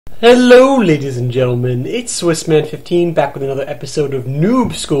Hello, ladies and gentlemen. It's Swissman15 back with another episode of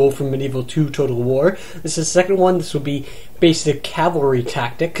Noob School from Medieval 2 Total War. This is the second one. This will be basic cavalry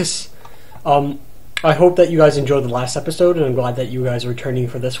tactics. I hope that you guys enjoyed the last episode, and I'm glad that you guys are returning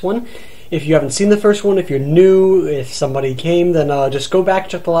for this one. If you haven't seen the first one, if you're new, if somebody came, then just go back,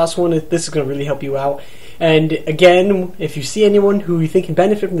 check the last one. This is going to really help you out. And again, if you see anyone who you think can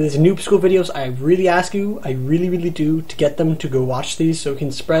benefit from these Noob School videos, I really ask you, I really do, to get them to go watch these so we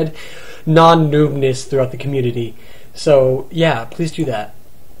can spread non-noobness throughout the community. So, yeah, please do that.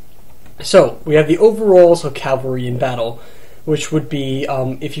 So, we have the overalls of cavalry in battle, which would be,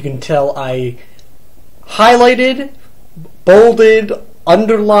 if you can tell, I highlighted, bolded,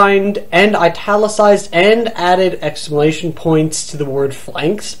 underlined, and italicized, and added exclamation points to the word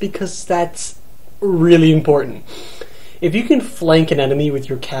flanks, because that's really important. If you can flank an enemy with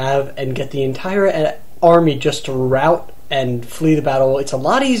your cav and get the entire army just to rout and flee the battle, it's a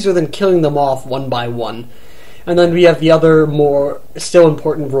lot easier than killing them off one by one. And then we have the other more still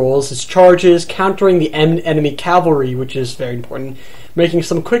important roles is charges, countering the enemy cavalry, which is very important, making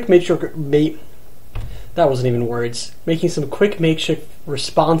some quick makeshift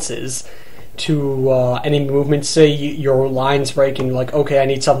responses to any movement. Say your lines break and you're like, okay, I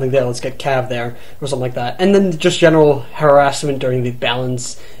need something there, let's get cav there, or something like that. And then just general harassment during the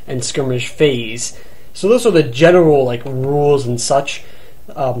balance and skirmish phase. So those are the general rules and such,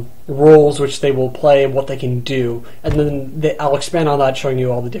 roles which they will play and what they can do. And then I'll expand on that, showing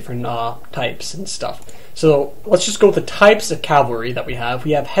you all the different types and stuff. So let's just go with the types of cavalry that we have.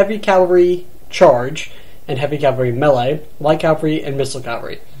 We have heavy cavalry charge and heavy cavalry melee, light cavalry, and missile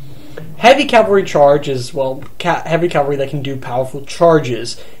cavalry. Heavy cavalry charge is, well, heavy cavalry that can do powerful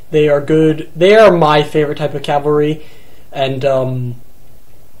charges. They are good. They are my favorite type of cavalry, and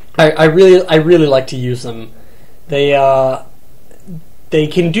I really like to use them. They're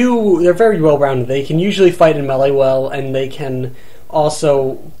very well rounded. They can usually fight in melee well, and they can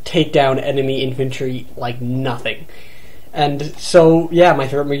also take down enemy infantry like nothing. And so, yeah, my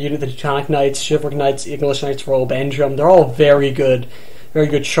favorite unit, the Teutonic Knights, Chivalric Knights, English Knights, Royal Bandrum, they're all very good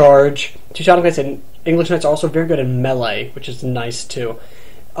charge. Teutonic Knights and English Knights are also very good in melee, which is nice too.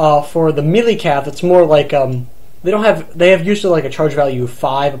 For the melee cav, it's more like they have usually a charge value of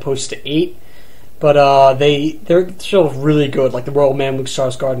 5 opposed to 8, but they're still really good, like the Royal Mamluk,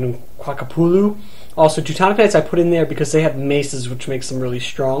 Sarsgaard, and Quackapulu. Also, Teutonic Knights I put in there because they have maces, which makes them really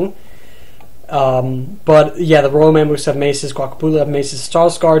strong. But yeah, the Royal Mamluks have maces, Quackapulu have maces,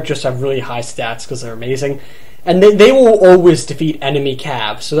 Sarsgaard just have really high stats because they're amazing. And they will always defeat enemy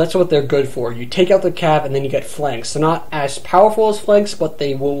cav, so that's what they're good for. You take out the cav and then you get flanks. They're not as powerful as flanks, but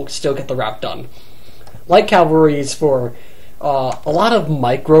they will still get the rout done. Light cavalry is for a lot of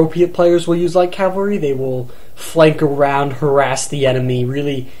micro players will use light cavalry. They will flank around, harass the enemy,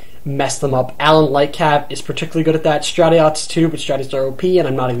 really mess them up. Allen Light Cav is particularly good at that. Stratiots too, but Stratiots are OP, and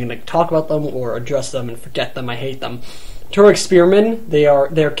I'm not even going to talk about them or address them and forget them. I hate them. Turek Spearmen,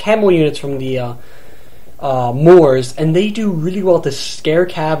 they're camel units from the Moors, and they do really well to scare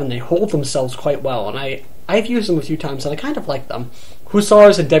cav, and they hold themselves quite well. And I've used them a few times, and I kind of like them.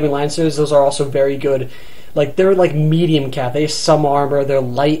 Hussars and Demi-Lancers, those are also very good. They're medium cav. They have some armor. They're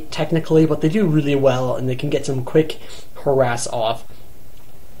light technically, but they do really well, and they can get some quick harass off.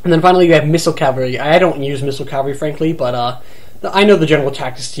 And then finally you have Missile Cavalry. I don't use Missile Cavalry, frankly, but I know the general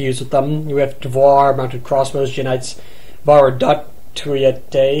tactics to use with them. You have Dvar, Mounted Crossbows, Genites,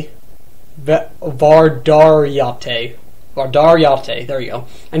 Vardariate, there you go,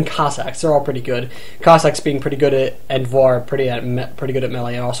 and Cossacks. They're all pretty good. Cossacks being pretty good at, and Dvar pretty good at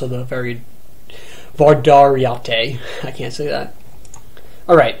melee, and also the very Vardariate. I can't say that.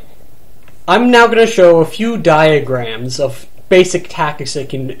 Alright. I'm now going to show a few diagrams of basic tactics that you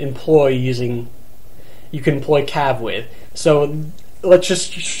can employ cav with. So this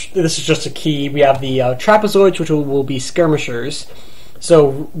is just a key. We have the trapezoids, which will be skirmishers.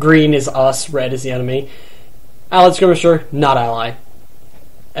 So green is us, red is the enemy. Allied skirmisher, not ally.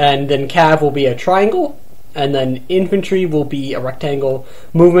 And then cav will be a triangle, and then infantry will be a rectangle.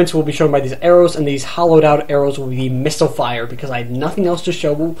 Movements will be shown by these arrows, and these hollowed out arrows will be missile fire, because I had nothing else to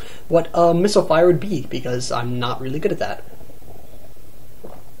show what missile fire would be, because I'm not really good at that.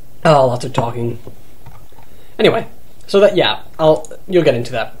 Oh, lots of talking. Anyway, so that, yeah, you'll get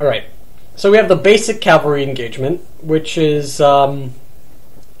into that. Alright, so we have the basic cavalry engagement, which is,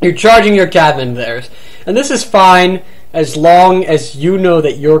 you're charging your cav in theirs. And this is fine as long as you know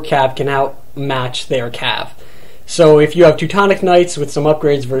that your cav can outmatch their cav. So if you have Teutonic Knights with some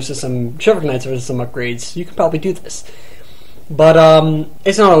upgrades versus some Chivalric Knights versus some upgrades, you can probably do this. But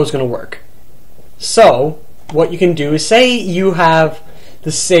it's not always going to work. So what you can do is, say you have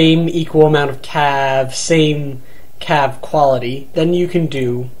the same equal amount of cav, same cav quality, then you can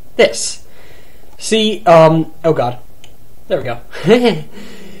do this. See, oh god. There we go.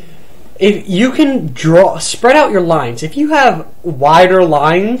 If you can spread out your lines. If you have wider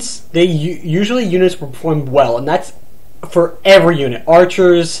lines, usually units will perform well, and that's for every unit.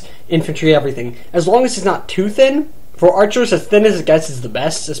 Archers, infantry, everything. As long as it's not too thin. For archers, as thin as it gets is the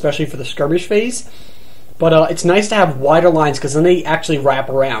best, especially for the skirmish phase. But it's nice to have wider lines, because then they actually wrap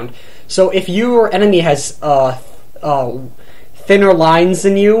around. So if your enemy has thinner lines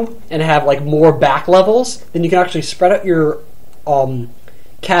than you, and have like more back levels, then you can actually spread out your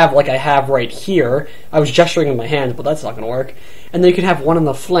cav like I have right here. I was gesturing with my hands, but that's not going to work. And then you can have one on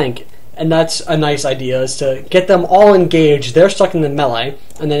the flank, and that's a nice idea, is to get them all engaged. They're stuck in the melee,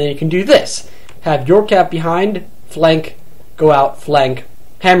 and then you can do this. Have your cav behind, flank, go out, flank,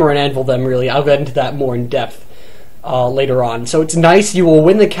 hammer and anvil them, really. I'll get into that more in depth later on. So it's nice. You will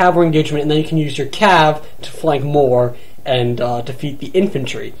win the cavalry engagement, and then you can use your cav to flank more and defeat the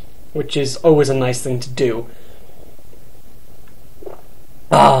infantry, which is always a nice thing to do.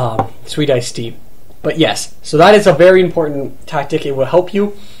 Sweet iced tea. But yes, so that is a very important tactic. It will help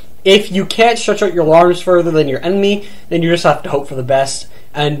you. If you can't stretch out your arms further than your enemy, then you just have to hope for the best.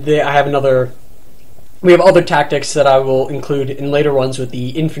 And we have other tactics that I will include in later ones with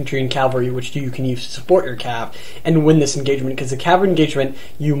the infantry and cavalry, which you can use to support your cav and win this engagement, because the cavalry engagement,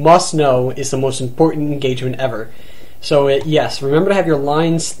 you must know, is the most important engagement ever. So yes, remember to have your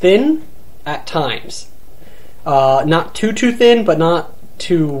lines thin at times. Not too thin, but not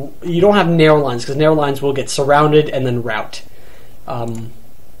too... You don't have narrow lines, because narrow lines will get surrounded and then rout.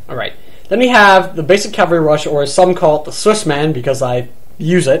 Alright. Then we have the basic cavalry rush, or as some call it, the Swissman, because I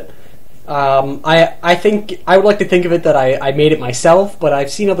use it. I think I would like to think of it that I made it myself, but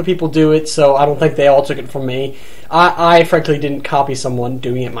I've seen other people do it, so I don't think they all took it from me. I frankly didn't copy someone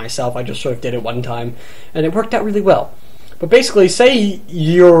doing it myself. I just sort of did it one time, and it worked out really well. But basically, say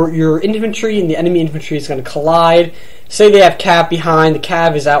your infantry and the enemy infantry is going to collide. Say they have cav behind, the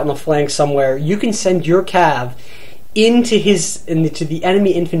cav is out on the flank somewhere. You can send your cav into the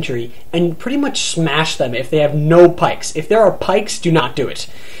enemy infantry and pretty much smash them if they have no pikes. If there are pikes, do not do it.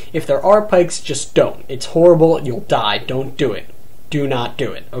 If there are pikes, just don't. It's horrible and you'll die. Don't do it. Do not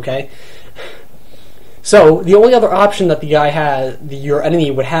do it, okay? So, the only other option that your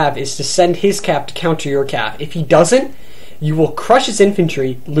enemy would have is to send his cav to counter your cav. If he doesn't, you will crush his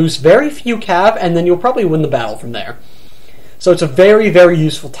infantry, lose very few cav, and then you'll probably win the battle from there. So it's a very, very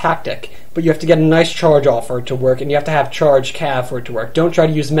useful tactic, but you have to get a nice charge off for it to work, and you have to have charged cav for it to work. Don't try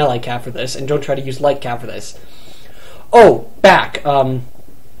to use melee cav for this, and don't try to use light cav for this. Oh, back.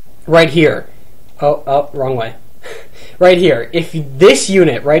 Right here. Oh, wrong way. Right here. If this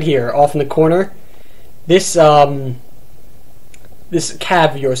unit right here, off in the corner, this cav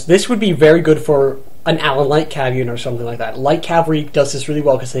of yours, this would be very good for an Allen light cav unit or something like that. Light cavalry does this really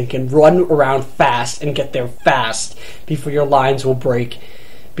well because they can run around fast and get there fast before your lines will break.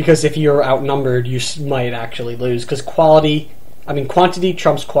 Because if you're outnumbered, you might actually lose. Because quantity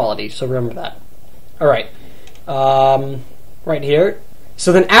trumps quality. So remember that. All right, right here.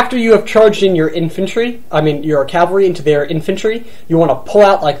 So then, after you have charged in your your cavalry into their infantry, you want to pull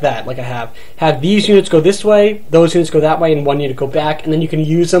out like that, like I have. Have these units go this way, those units go that way, and one unit go back, and then you can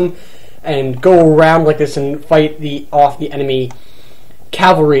use them and go around like this and fight off the enemy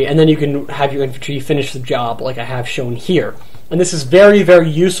cavalry, and then you can have your infantry finish the job like I have shown here. And this is very, very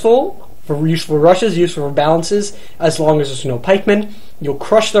useful for rushes, useful for balances, as long as there's no pikemen. You'll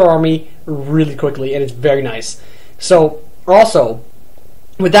crush their army really quickly, and it's very nice. So, also,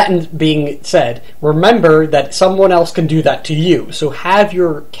 with that being said, remember that someone else can do that to you. So have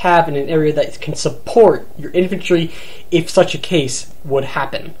your cav in an area that can support your infantry if such a case would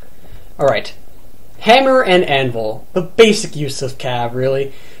happen. Alright, hammer and anvil, the basic use of cav,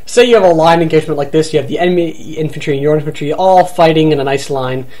 really. Say you have a line engagement like this, you have the enemy infantry and your infantry all fighting in a nice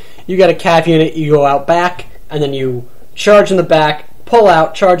line. You got a cav unit, you go out back, and then you charge in the back, pull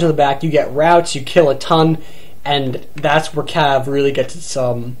out, charge in the back, you get routes, you kill a ton, and that's where cav really gets its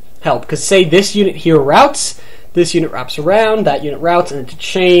help. Because say this unit here routes, this unit wraps around, that unit routes, and it's a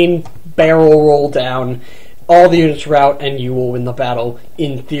chain, barrel roll down, all the units route, and you will win the battle,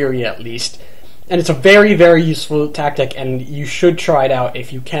 in theory at least. And it's a very, very useful tactic, and you should try it out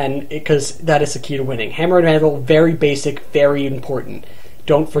if you can, because that is the key to winning. Hammer and anvil, very basic, very important.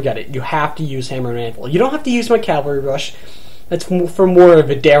 Don't forget it. You have to use hammer and anvil. You don't have to use my cavalry rush. That's for more of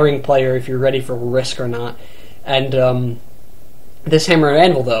a daring player if you're ready for risk or not. And this hammer and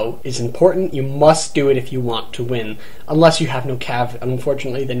anvil, though, is important. You must do it if you want to win. Unless you have no cav,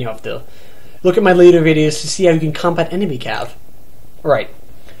 unfortunately, then you have to look at my later videos to see how you can combat enemy cav. Right.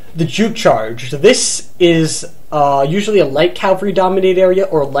 The juke charge. This is usually a light cavalry dominated area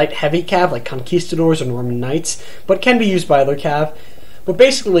or light heavy cav like conquistadors or Norman knights, but can be used by other cav. But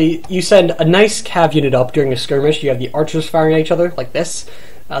basically, you send a nice cav unit up during a skirmish. You have the archers firing at each other like this.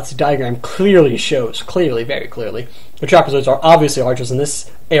 That's the diagram clearly shows, very clearly. The trapezoids are obviously archers, and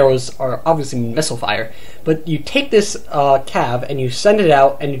this arrows are obviously missile fire. But you take this cav and you send it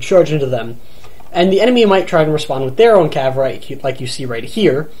out and you charge into them. And the enemy might try to respond with their own cav, right, like you see right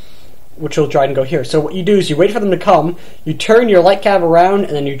here, which will try and go here. So what you do is you wait for them to come, you turn your light cav around,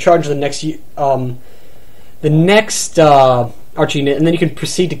 and then you charge the next archer unit, and then you can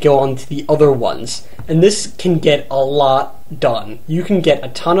proceed to go on to the other ones. And this can get a lot done. You can get a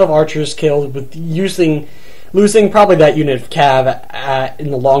ton of archers killed with losing probably that unit of cav in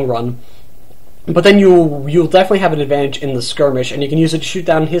the long run. But then you'll definitely have an advantage in the skirmish, and you can use it to shoot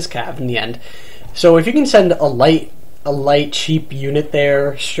down his cav in the end. So if you can send a light cheap unit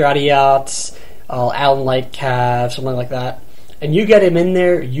there, Stratiots, Allen Light Cav, something like that, and you get him in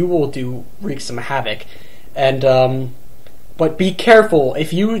there, you will wreak some havoc. And but be careful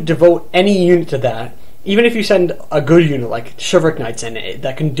if you devote any unit to that. Even if you send a good unit like Chivalric Knights in it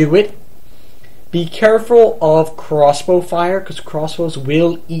that can do it, be careful of crossbow fire, because crossbows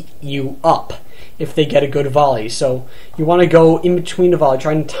will eat you up if they get a good volley. So you want to go in between the volley,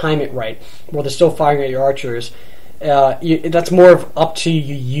 try and time it right, while they're still firing at your archers. That's more of up to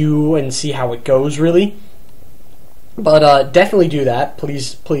you and see how it goes, really. But definitely do that.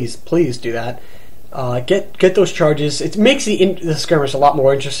 Please do that. Get those charges. It makes the skirmish a lot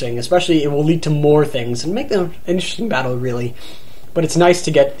more interesting, especially it will lead to more things and make them an interesting battle, really. But it's nice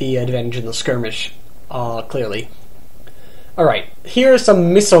to get the advantage in the skirmish, clearly. Alright, here are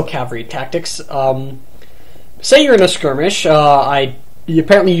some missile cavalry tactics. Say you're in a skirmish.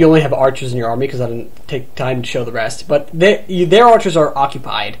 Apparently you only have archers in your army, because I didn't take time to show the rest. But their archers are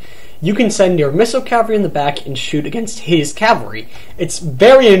occupied. You can send your missile cavalry in the back and shoot against his cavalry. It's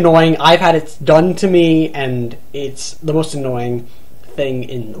very annoying. I've had it done to me, and it's the most annoying thing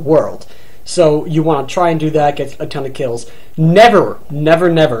in the world. So you want to try and do that, get a ton of kills. Never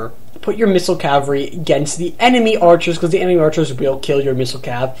put your missile cavalry against the enemy archers, because the enemy archers will kill your missile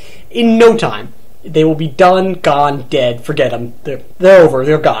cav in no time. They will be done, gone, dead. Forget them. They're over.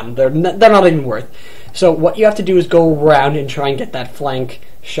 They're gone. They're not even worth. So what you have to do is go around and try and get that flank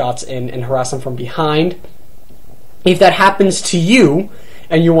shots in and harass them from behind. If that happens to you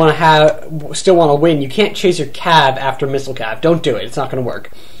and you still want to win, you can't chase your cav after missile cav. Don't do it. It's not going to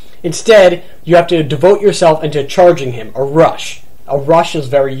work. Instead, you have to devote yourself into charging him. A rush. A rush is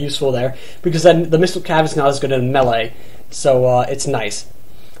very useful there, because then the missile cav is not as good in melee. So it's nice.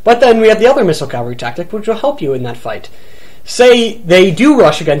 But then we have the other missile cavalry tactic, which will help you in that fight. Say they do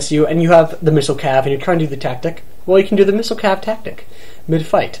rush against you, and you have the missile cav, and you're trying to do the tactic. Well, you can do the missile cav tactic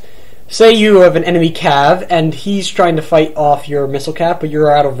mid-fight. Say you have an enemy cav, and he's trying to fight off your missile cav, but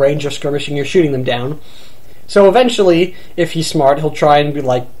you're out of range of skirmishing, you're shooting them down. So eventually, if he's smart, he'll try and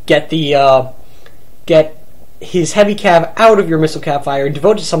get his heavy cav out of your missile cav fire and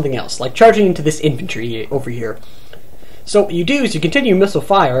devote it to something else, like charging into this infantry over here. So what you do is you continue missile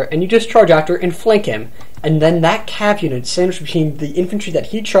fire, and you just charge after and flank him. And then that cav unit sandwiched between the infantry that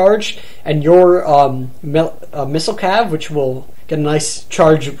he charged and your missile cav, which will get a nice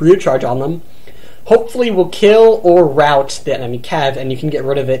rear charge on them, hopefully will kill or rout the enemy cav, and you can get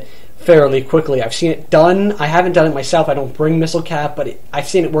rid of it fairly quickly. I've seen it done. I haven't done it myself. I don't bring missile cav, but I've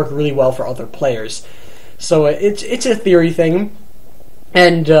seen it work really well for other players. So it's a theory thing,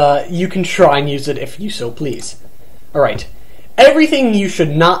 and you can try and use it if you so please. Alright, everything you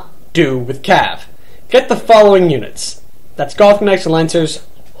should not do with cav. Get the following units. That's Gothic Knights and Lancers,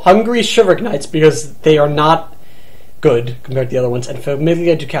 Hungary Chivalric Knights, because they are not good compared to the other ones, and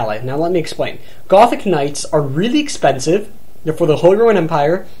Famiglia Ducale. Now let me explain. Gothic Knights are really expensive. They're for the Holy Roman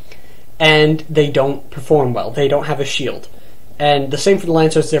Empire, and they don't perform well. They don't have a shield. And the same for the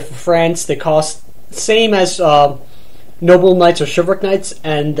Lancers. They're for France. They cost the same as Noble Knights or Chivalric Knights,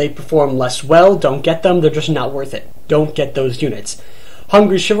 and they perform less well. Don't get them. They're just not worth it. Don't get those units.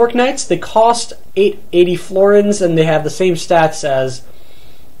 Hungry Chivalric Knights, they cost 880 florins, and they have the same stats as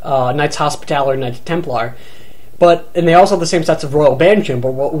Knights Hospitaller and Knights Templar. And they also have the same stats of Royal Banjum,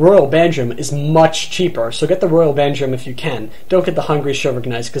 but Royal Banjum is much cheaper, so get the Royal Banjum if you can. Don't get the Hungry Chivalric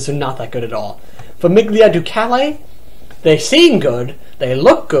Knights, because they're not that good at all. Famiglia Ducale, they seem good, they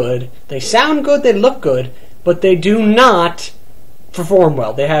look good, they sound good, they look good, but they do not perform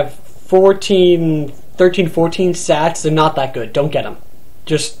well. They have 13, 14 stats. They're not that good. Don't get them.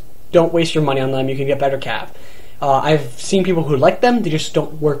 Just don't waste your money on them. You can get better cav. I've seen people who like them. They just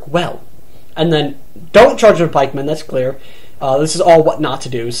don't work well. And then don't charge with pikemen. That's clear. This is all what not to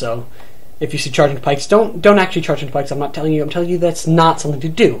do, so if you see charging pikes, don't actually charge into pikes. I'm telling you that's not something to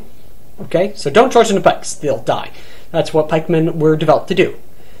do. Okay? So don't charge into pikes. They'll die. That's what pikemen were developed to do.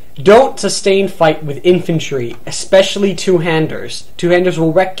 Don't sustain fight with infantry, especially two-handers. Two-handers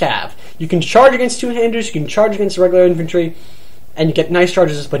will wreck cav. You can charge against two-handers, you can charge against regular infantry, and you get nice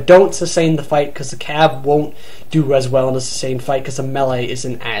charges, but don't sustain the fight because the cav won't do as well in a sustained fight because the melee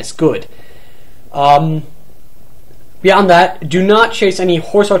isn't as good. Beyond that, do not chase any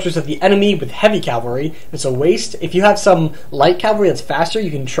horse archers of the enemy with heavy cavalry. It's a waste. If you have some light cavalry that's faster,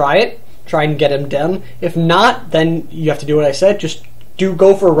 you can try it. Try and get him done. If not, then you have to do what I said. Just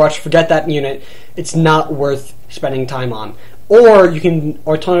go for a rush. Forget that unit. It's not worth spending time on. Or you can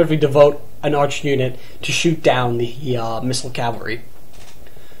alternatively devote an arch unit to shoot down the missile cavalry.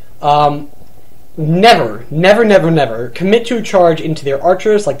 Never commit to a charge into their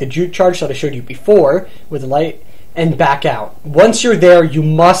archers like the juke charge that I showed you before with the light and back out. Once you're there, you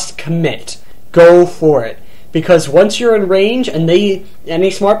must commit. Go for it. Because once you're in range and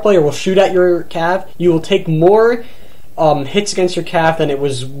any smart player will shoot at your cav, you will take more hits against your cav than it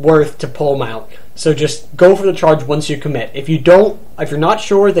was worth to pull them out. So just go for the charge once you commit. If you're not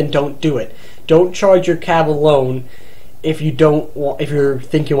sure, then don't do it. Don't charge your cav alone if you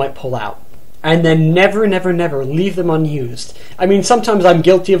think you might pull out. And then never leave them unused. I mean, sometimes I'm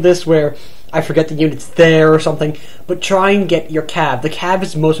guilty of this where I forget the unit's there or something, but try and get your cav. The cav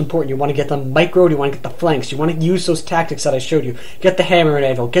is the most important. You want to get them microed, you want to get the flanks, you want to use those tactics that I showed you. Get the hammer and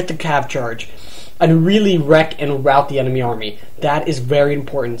anvil, get the cav charge, and really wreck and rout the enemy army. That is very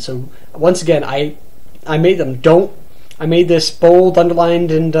important. So once again, I made them. I made this bold,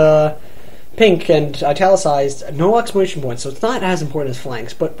 underlined, and pink and italicized, no exclamation points, so it's not as important as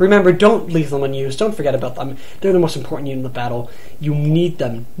flanks. But remember, don't leave them unused. Don't forget about them. They're the most important unit in the battle. You need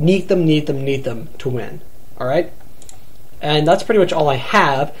them. Need them to win. Alright? And that's pretty much all I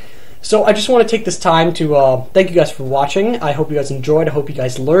have. So I just want to take this time to thank you guys for watching. I hope you guys enjoyed. I hope you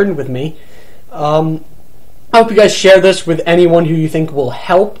guys learned with me. I hope you guys share this with anyone who you think will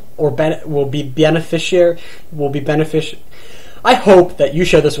help or will be beneficial. I hope that you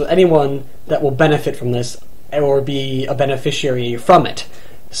share this with anyone that will benefit from this or be a beneficiary from it.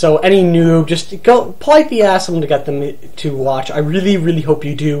 So any noob, just go politely ask them to get them to watch. I really hope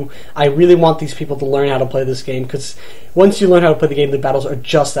you do. I really want these people to learn how to play this game, because once you learn how to play the game, the battles are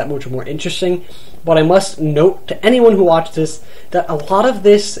just that much more interesting. But I must note to anyone who watches this that a lot of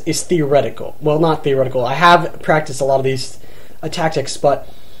this is theoretical. Well, not theoretical. I have practiced a lot of these tactics, but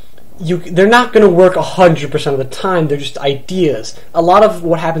they're not going to work 100% of the time. They're just ideas. A lot of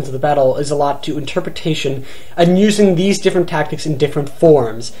what happens in the battle is a lot to interpretation and using these different tactics in different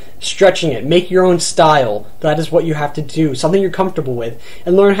forms, stretching it, make your own style. That is what you have to do, something you're comfortable with,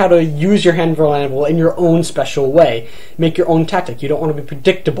 and learn how to use your handful animal in your own special way. Make your own tactic. You don't want to be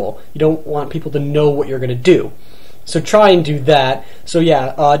predictable. You don't want people to know what you're going to do. So try and do that. So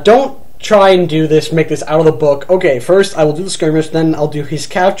yeah, don't try and do this, make this out of the book. Okay, first I will do the skirmish, then I'll do his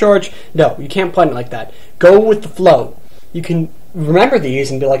cav charge. No, you can't plan it like that. Go with the flow. You can remember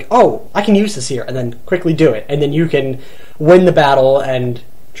these and be like, oh, I can use this here, and then quickly do it, and then you can win the battle and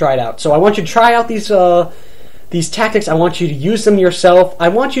try it out. So I want you to try out these tactics. I want you to use them yourself. I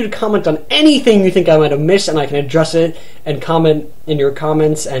want you to comment on anything you think I might have missed, and I can address it and comment in your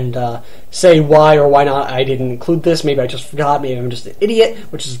comments and say why or why not I didn't include this. Maybe I just forgot. Maybe I'm just an idiot,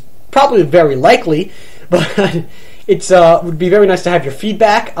 which is probably very likely, but it would be very nice to have your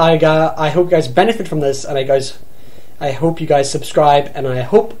feedback. I hope you guys benefit from this, and I hope you guys subscribe, and I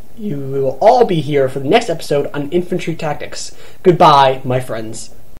hope you will all be here for the next episode on infantry tactics. Goodbye, my friends.